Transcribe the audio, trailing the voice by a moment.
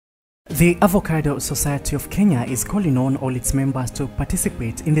The Avocado Society of Kenya is calling on all its members to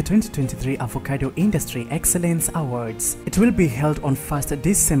participate in the 2023 Avocado Industry Excellence Awards. It will be held on 1st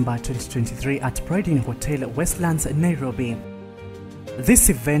December 2023 at Pride Inn Hotel, Westlands, Nairobi. This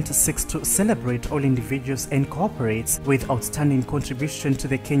event seeks to celebrate all individuals and corporates with outstanding contribution to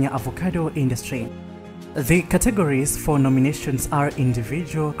the Kenya avocado industry. The categories for nominations are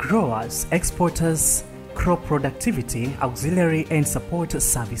individual growers, exporters, crop productivity, auxiliary and support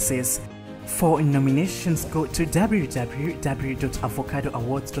services. For nominations, go to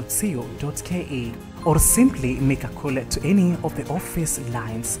www.avocadoawards.co.ke or simply make a call to any of the office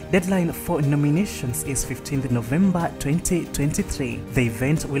lines. Deadline for nominations is 15th November 2023. The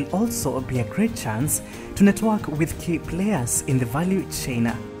event will also be a great chance to network with key players in the value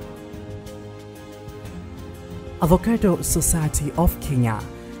chain. Avocado Society of Kenya,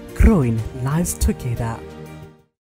 growing lives together.